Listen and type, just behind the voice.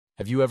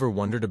Have you ever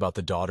wondered about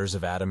the daughters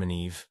of Adam and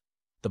Eve?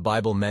 The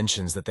Bible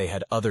mentions that they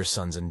had other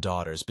sons and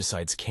daughters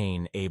besides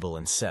Cain, Abel,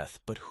 and Seth,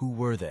 but who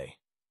were they?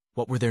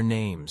 What were their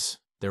names,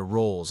 their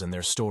roles, and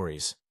their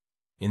stories?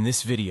 In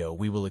this video,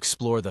 we will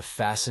explore the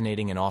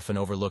fascinating and often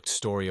overlooked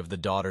story of the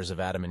daughters of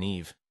Adam and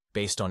Eve,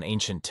 based on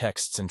ancient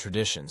texts and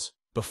traditions.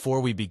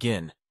 Before we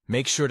begin,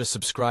 make sure to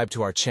subscribe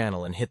to our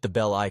channel and hit the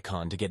bell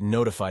icon to get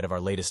notified of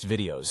our latest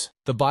videos.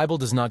 The Bible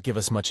does not give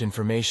us much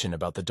information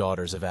about the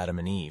daughters of Adam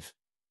and Eve.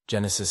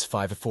 Genesis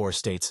 5:4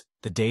 states,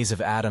 "The days of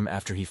Adam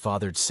after he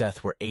fathered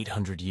Seth were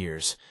 800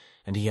 years,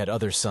 and he had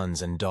other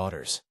sons and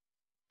daughters."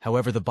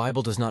 However, the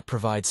Bible does not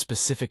provide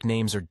specific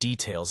names or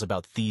details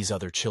about these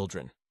other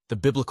children. The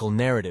biblical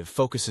narrative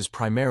focuses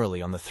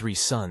primarily on the three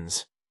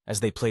sons, as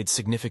they played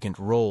significant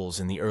roles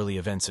in the early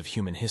events of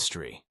human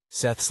history.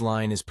 Seth's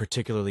line is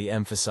particularly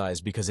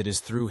emphasized because it is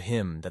through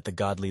him that the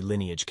godly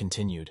lineage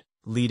continued,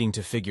 leading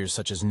to figures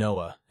such as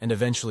Noah and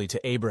eventually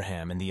to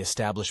Abraham and the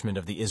establishment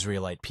of the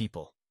Israelite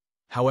people.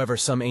 However,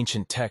 some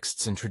ancient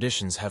texts and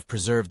traditions have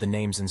preserved the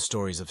names and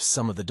stories of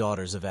some of the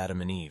daughters of Adam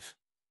and Eve.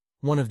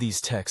 One of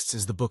these texts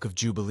is the Book of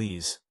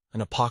Jubilees,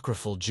 an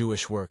apocryphal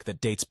Jewish work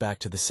that dates back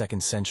to the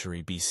 2nd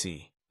century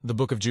BC. The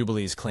Book of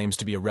Jubilees claims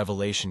to be a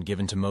revelation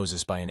given to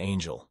Moses by an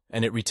angel,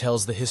 and it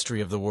retells the history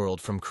of the world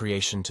from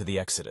creation to the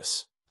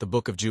Exodus. The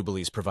Book of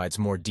Jubilees provides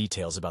more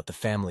details about the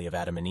family of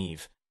Adam and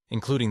Eve,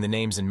 including the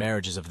names and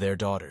marriages of their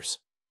daughters.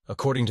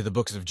 According to the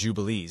Books of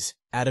Jubilees,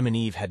 Adam and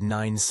Eve had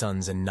 9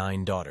 sons and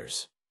 9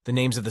 daughters. The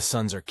names of the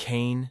sons are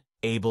Cain,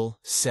 Abel,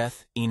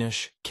 Seth,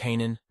 Enosh,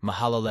 Canaan,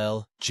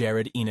 Mahalalel,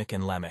 Jared, Enoch,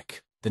 and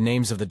Lamech. The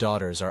names of the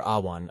daughters are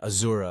Awan,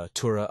 Azura,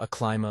 Tura,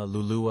 Aclima,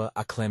 Luluwa,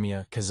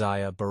 Aklemia,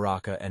 Keziah,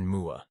 Baraka, and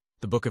Mua.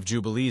 The Book of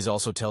Jubilees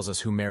also tells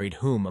us who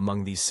married whom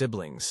among these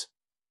siblings.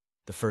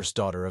 The first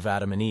daughter of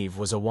Adam and Eve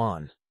was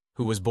Awan,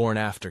 who was born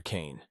after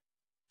Cain.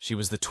 She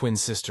was the twin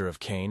sister of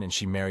Cain, and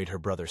she married her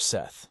brother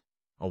Seth.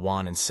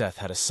 Awan and Seth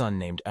had a son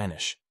named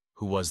Enosh,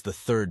 who was the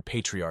 3rd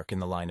patriarch in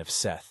the line of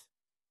Seth.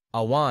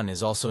 Awan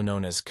is also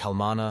known as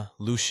Kalmana,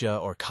 Lucia,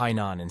 or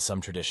Kainan in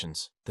some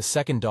traditions. The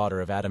second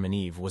daughter of Adam and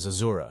Eve was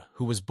Azura,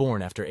 who was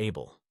born after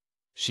Abel.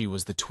 She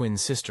was the twin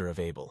sister of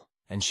Abel,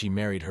 and she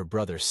married her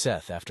brother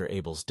Seth after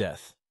Abel's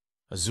death.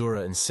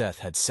 Azura and Seth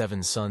had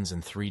 7 sons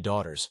and 3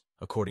 daughters,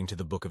 according to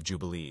the Book of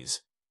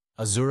Jubilees.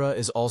 Azura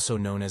is also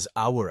known as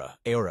Awura,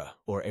 Eura,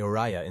 or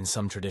Uriah in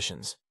some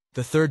traditions.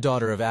 The third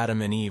daughter of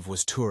Adam and Eve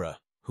was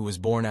Tura, who was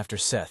born after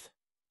Seth.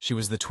 She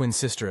was the twin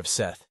sister of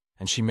Seth,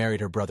 and she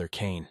married her brother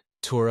Cain.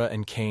 Tura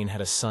and Cain had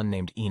a son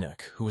named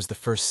Enoch, who was the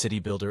first city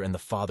builder and the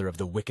father of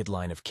the wicked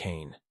line of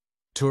Cain.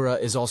 Tura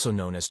is also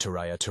known as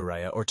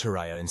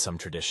Turiah in some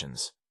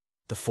traditions.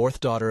 The fourth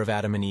daughter of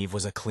Adam and Eve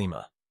was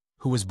Aclima,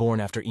 who was born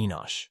after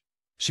Enosh.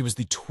 She was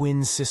the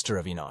twin sister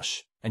of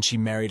Enosh, and she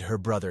married her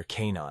brother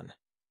Canaan.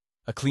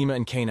 Aclima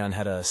and Canaan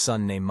had a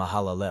son named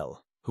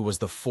Mahalalel, who was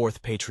the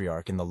 4th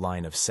patriarch in the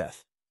line of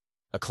Seth.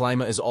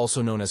 Aclima is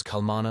also known as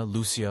Kalmana,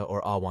 Lucia,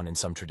 or Awan in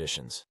some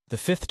traditions. The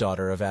 5th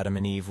daughter of Adam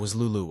and Eve was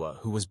Luluwa,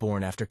 who was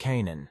born after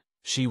Canaan.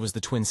 She was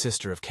the twin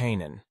sister of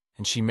Canaan,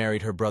 and she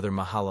married her brother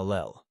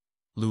Mahalalel.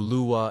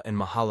 Luluwa and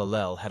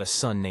Mahalalel had a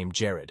son named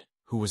Jared,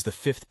 who was the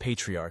 5th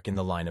patriarch in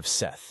the line of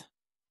Seth.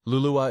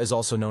 Luluwa is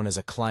also known as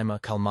Aclima,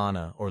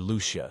 Kalmana, or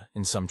Lucia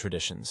in some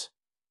traditions.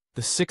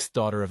 The 6th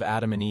daughter of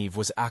Adam and Eve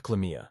was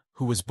Aklemia,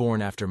 who was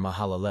born after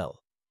Mahalalel.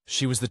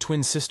 She was the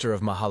twin sister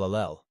of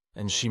Mahalalel,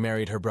 and she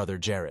married her brother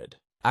Jared.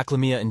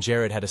 Aklemia and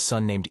Jared had a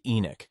son named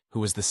Enoch,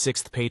 who was the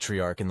 6th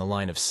patriarch in the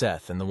line of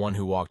Seth and the one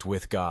who walked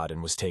with God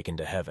and was taken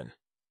to heaven.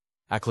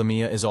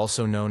 Aklemia is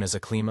also known as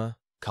Aclima,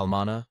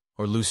 Kalmana,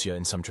 or Lucia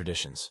in some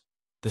traditions.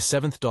 The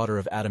 7th daughter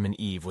of Adam and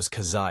Eve was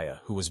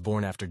Keziah, who was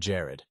born after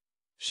Jared.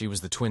 She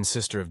was the twin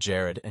sister of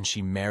Jared, and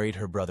she married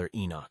her brother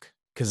Enoch.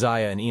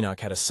 Keziah and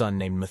Enoch had a son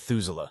named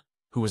Methuselah,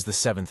 who was the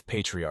 7th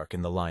patriarch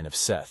in the line of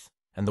Seth,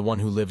 and the one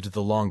who lived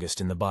the longest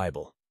in the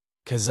Bible.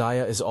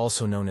 Keziah is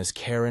also known as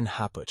Karen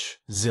Hapuch,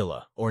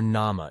 Zillah, or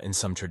Nama in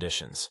some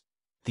traditions.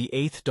 The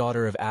 8th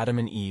daughter of Adam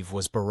and Eve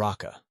was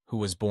Baraka, who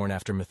was born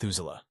after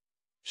Methuselah.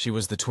 She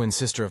was the twin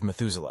sister of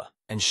Methuselah,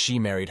 and she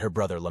married her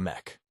brother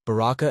Lamech.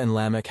 Baraka and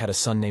Lamech had a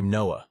son named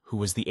Noah, who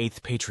was the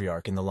 8th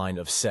patriarch in the line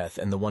of Seth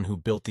and the one who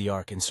built the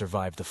ark and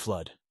survived the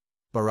flood.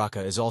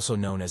 Baraka is also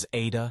known as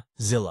Ada,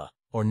 Zillah,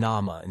 or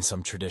Nama in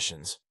some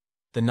traditions.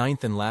 The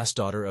 9th and last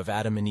daughter of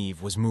Adam and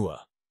Eve was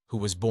Mua, who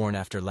was born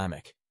after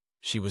Lamech.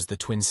 She was the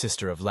twin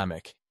sister of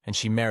Lamech, and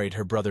she married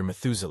her brother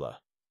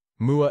Methuselah.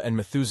 Mua and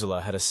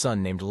Methuselah had a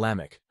son named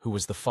Lamech, who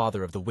was the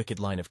father of the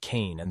wicked line of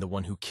Cain and the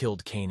one who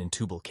killed Cain in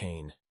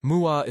Tubal-Cain.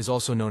 Mua is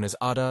also known as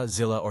Ada,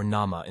 Zillah, or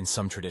Nama in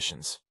some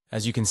traditions.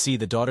 As you can see,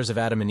 the daughters of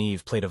Adam and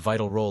Eve played a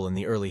vital role in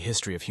the early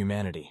history of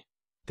humanity.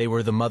 They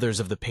were the mothers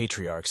of the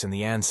patriarchs and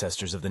the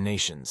ancestors of the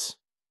nations.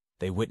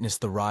 They witnessed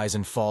the rise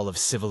and fall of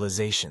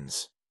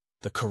civilizations,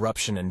 the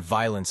corruption and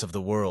violence of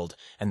the world,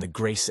 and the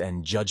grace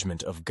and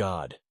judgment of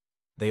God.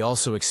 They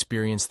also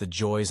experienced the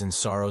joys and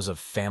sorrows of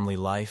family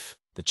life,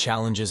 the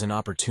challenges and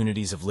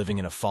opportunities of living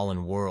in a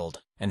fallen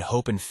world, and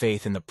hope and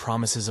faith in the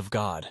promises of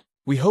God.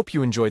 We hope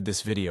you enjoyed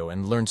this video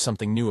and learned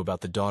something new about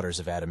the daughters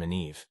of Adam and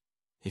Eve.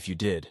 If you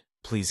did,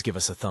 please give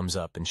us a thumbs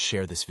up and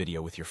share this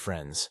video with your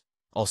friends.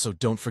 Also,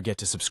 don't forget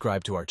to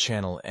subscribe to our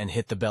channel and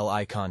hit the bell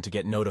icon to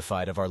get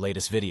notified of our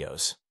latest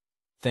videos.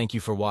 Thank you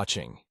for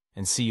watching,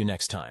 and see you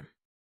next time.